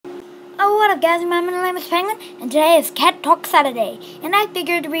what up guys, my name is Penguin, and today is Catalk Saturday, and I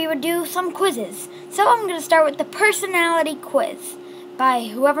figured we would do some quizzes. So I'm going to start with the personality quiz by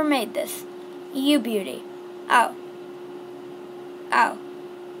whoever made this. You beauty. Oh.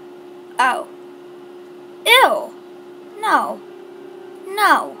 Ew. No.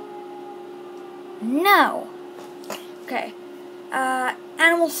 Okay.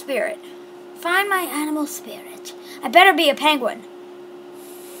 Animal spirit. Find my animal spirit. I better be a penguin.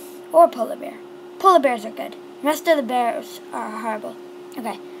 Or polar bear. Polar bears are good. The rest of the bears are horrible.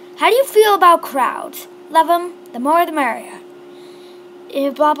 Okay. How do you feel about crowds? Love them. The more the merrier.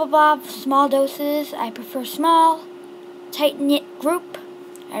 Blah, blah, blah. Small doses. I prefer small, tight-knit group.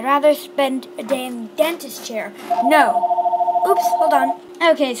 I'd rather spend a day in the dentist chair. No. Oops, hold on.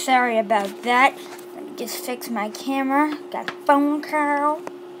 Okay, sorry about that. Let me just fix my camera. Got a phone call.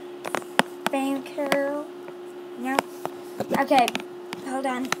 No. Okay. Hold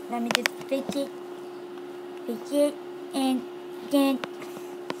on, let me just fix it, and then,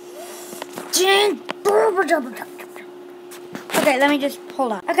 okay, let me just,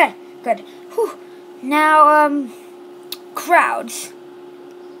 hold on. Okay, good. Whew. Now, crowds.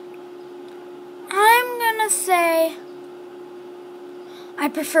 I'm gonna say I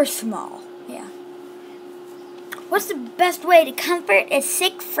prefer small, yeah. What's the best way to comfort a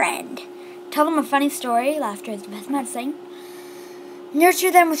sick friend? Tell them a funny story. Laughter is the best medicine.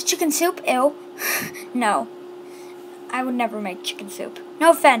 Nurture them with chicken soup? Ew. No. I would never make chicken soup.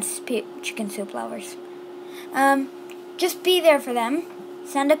 No offense, chicken soup lovers. Just be there for them.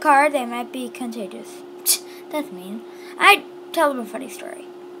 Send a card. They might be contagious. That's mean. I'd tell them a funny story.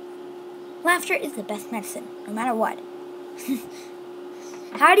 Laughter is the best medicine, no matter what.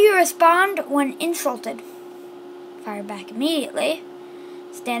 How do you respond when insulted? Fire back immediately.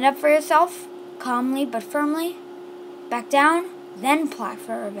 Stand up for yourself, calmly but firmly. Back down. Then plot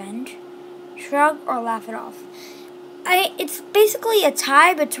for revenge, shrug or laugh it off. It's basically a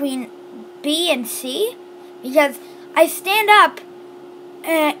tie between B and C, because I stand up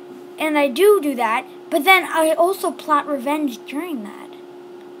and I do that, but then I also plot revenge during that.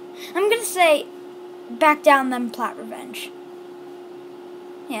 I'm gonna say back down then plot revenge.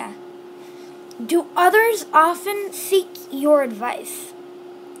 Yeah. Do others often seek your advice?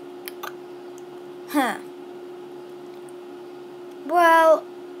 Huh. Well,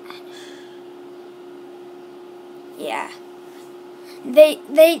 yeah. They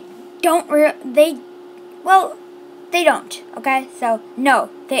don't, they don't, okay? So,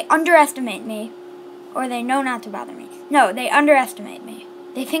 no, they underestimate me, or they know not to bother me. No, they underestimate me.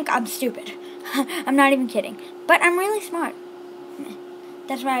 They think I'm stupid. I'm not even kidding. But I'm really smart.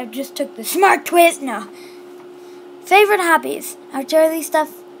 That's why I just took the smart quiz. No. Favorite hobbies? Outdoorsy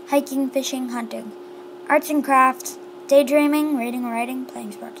stuff, hiking, fishing, hunting. Arts and crafts. Daydreaming, reading or writing,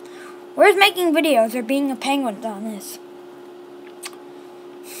 playing sports. Where's making videos or being a penguin on this?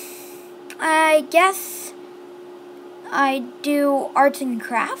 I guess I do arts and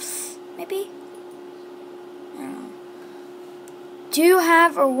crafts, maybe? I don't know. Do you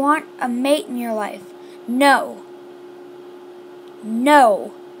have or want a mate in your life? No.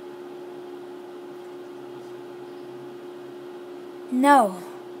 No. No.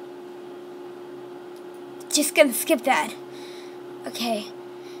 Just gonna skip that. Okay.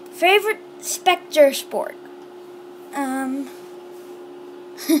 Favorite specter sport?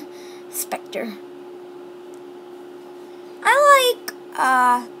 Specter. I like,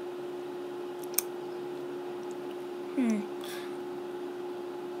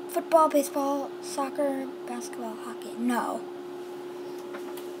 football, baseball, soccer, basketball, hockey. No.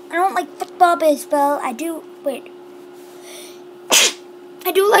 I don't like football, baseball. I do like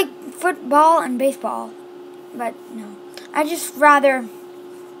football and baseball. But, no. I just rather...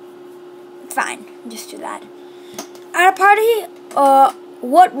 Fine. Just do that. At a party,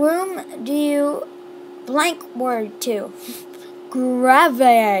 what room do you blank word to?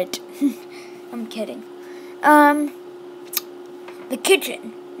 Gravitate. I'm kidding. The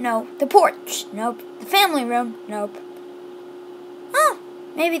kitchen. No. The porch. Nope. The family room. Nope. Oh,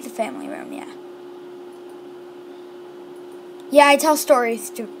 maybe the family room, yeah. Yeah, I tell stories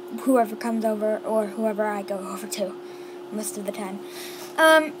to whoever comes over or whoever I go over to most of the time.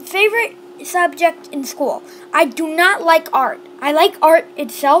 Favorite subject in school? I do not like art. I like art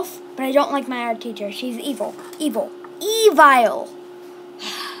itself, but I don't like my art teacher. She's evil. Evil. Evil.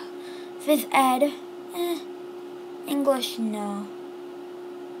 Phys ed. English, no.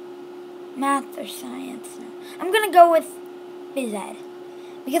 Math or science, no. I'm going to go with phys ed.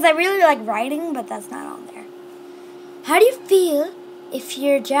 Because I really like writing, but that's not on there. How do you feel if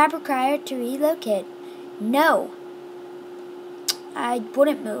your job required to relocate? No. I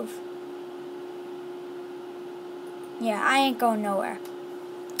wouldn't move. Yeah, I ain't going nowhere.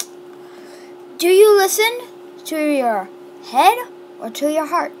 Do you listen to your head or to your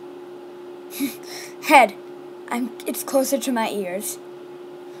heart? Head. It's closer to my ears.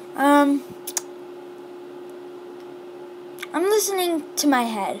 I'm listening to my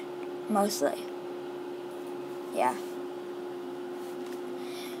head, mostly. Yeah.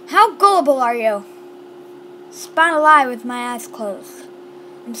 How gullible are you? Spot a lie with my eyes closed.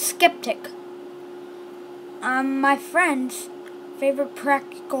 I'm skeptic. I'm my friend's favorite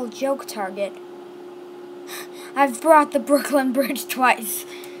practical joke target. I've brought the Brooklyn Bridge twice.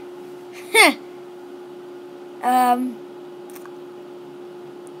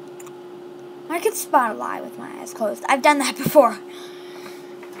 I could spot a lie with my eyes closed. I've done that before.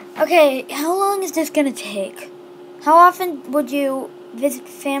 Okay, how long is this gonna take? How often would you visit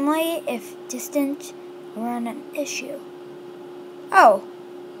family if distant were an issue? Oh,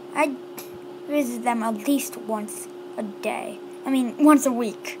 I visit them at least once a day. Once a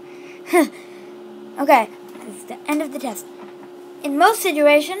week. Okay, this is the end of the test. In most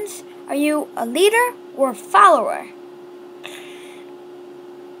situations, are you a leader or a follower?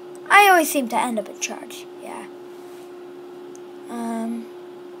 I always seem to end up in charge, yeah.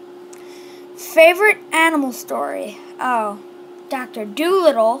 Favorite animal story? Oh, Dr.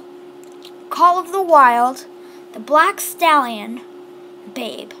 Dolittle, Call of the Wild, The Black Stallion,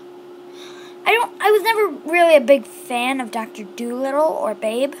 Babe. I was never really a big fan of Dr. Dolittle or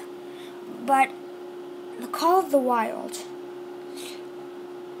Babe, but The Call of the Wild.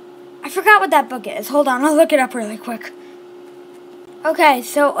 I forgot what that book is. Hold on, I'll look it up really quick. Okay,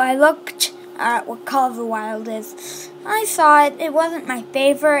 so I looked at what Call of the Wild is. I saw it. It wasn't my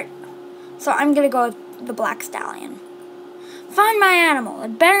favorite, so I'm going to go with The Black Stallion. Find my animal.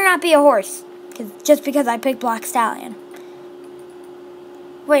 It better not be a horse, just because I picked Black Stallion.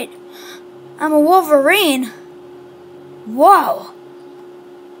 Wait, I'm a Wolverine? Whoa.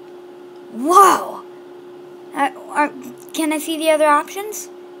 Whoa. Can I see the other options?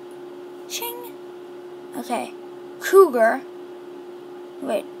 Ching. Okay. Cougar.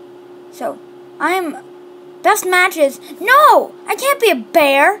 Wait. So, I'm... Best matches. No! I can't be a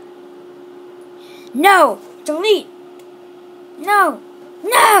bear. No. Delete. No.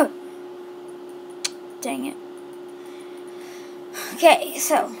 No! Dang it. Okay,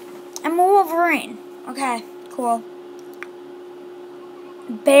 so, I'm a Wolverine. Okay, cool.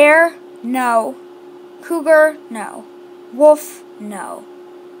 Bear, no. Cougar, no. Wolf, no.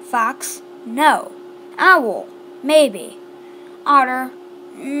 Fox, no. Owl, maybe. Otter,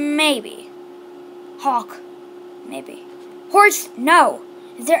 maybe. Hawk, maybe. Horse, no.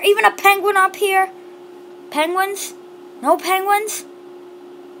 Is there even a penguin up here? Penguins? No penguins?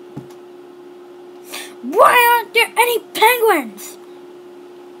 Why aren't there any penguins?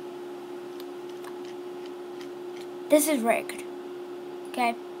 This is rigged.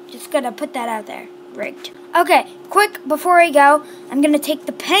 Okay? Just gonna put that out there. Rigged. Okay, quick, before I go, I'm gonna take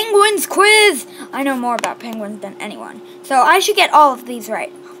the penguins quiz. I know more about penguins than anyone, so I should get all of these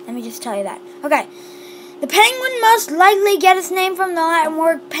right. Let me just tell you that. Okay. The penguin most likely get its name from the Latin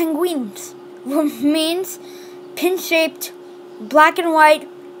word penguins, which means pin-shaped, black and white,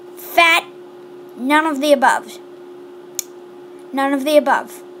 fat, none of the above. None of the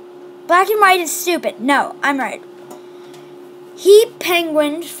above. Black and white is stupid. No, I'm right. He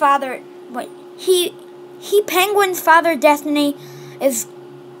penguin's father destiny is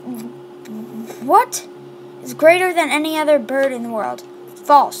what? Is greater than any other bird in the world.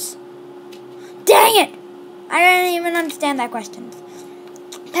 False. Dang it! I didn't even understand that question.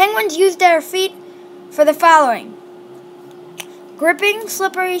 Penguins use their feet for the following: gripping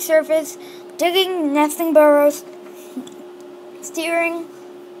slippery surface, digging nesting burrows, steering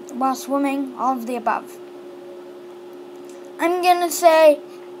while swimming, all of the above. I'm gonna say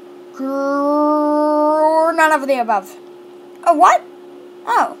none of the above. Oh, what?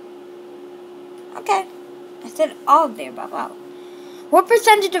 Oh. Okay. I said all of the above. Oh. What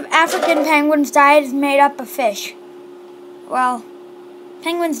percentage of African penguins' diet is made up of fish? Well,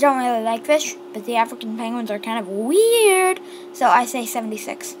 penguins don't really like fish, but the African penguins are kind of weird, so I say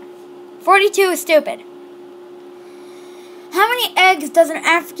 76. 42 is stupid. How many eggs does an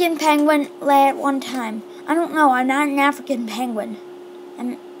African penguin lay at one time? I don't know. I'm not an African penguin.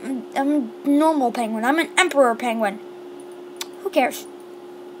 I'm a normal penguin. I'm an emperor penguin. Who cares?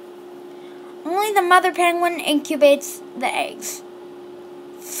 Only the mother penguin incubates the eggs.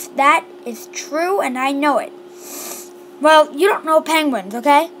 That is true, and I know it. Well, you don't know penguins,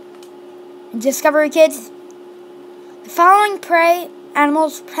 okay? Discovery Kids. The following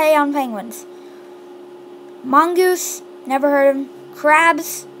animals prey on penguins: mongoose, never heard of them.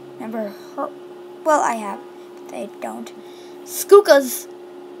 Crabs, never heard. Well, I have. they don't. Skookas.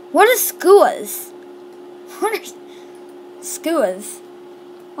 What are skuas? What are skuas?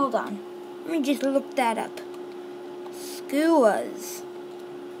 Hold on. Let me just look that up. Skuas.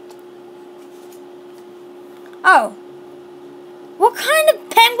 Oh. What kind of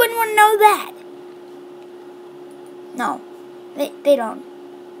penguin would know that? No. They don't.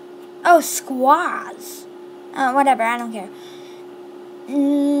 Oh, squaws. Whatever, I don't care.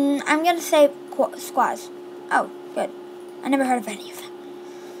 I'm gonna say squaws. Oh, good. I never heard of any of them.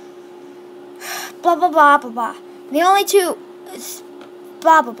 Blah, blah, blah, blah, blah. The only two...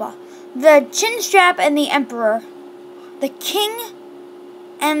 Blah, blah, blah. The chinstrap and the emperor. The king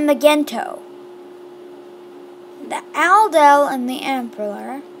and the gento. The Aldel and the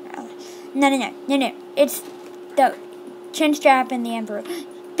emperor. No. It's the chinstrap and the emperor.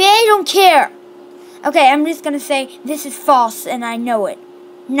 But I don't care. Okay, I'm just going to say this is false and I know it.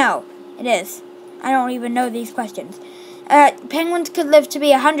 No, it is. I don't even know these questions. Penguins could live to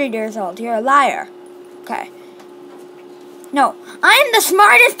be 100 years old. You're a liar. Okay. No, I'm the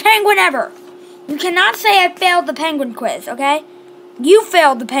smartest penguin ever. You cannot say I failed the penguin quiz, okay? You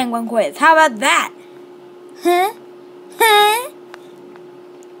failed the penguin quiz. How about that? Huh?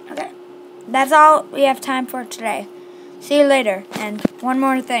 Okay. That's all we have time for today. See you later. And one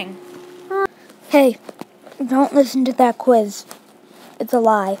more thing. Hey, don't listen to that quiz. It's a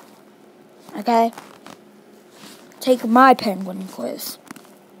lie. Okay? Take my penguin quiz.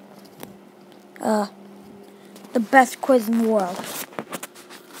 The best quiz in the world.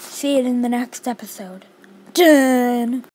 See it in the next episode. Done.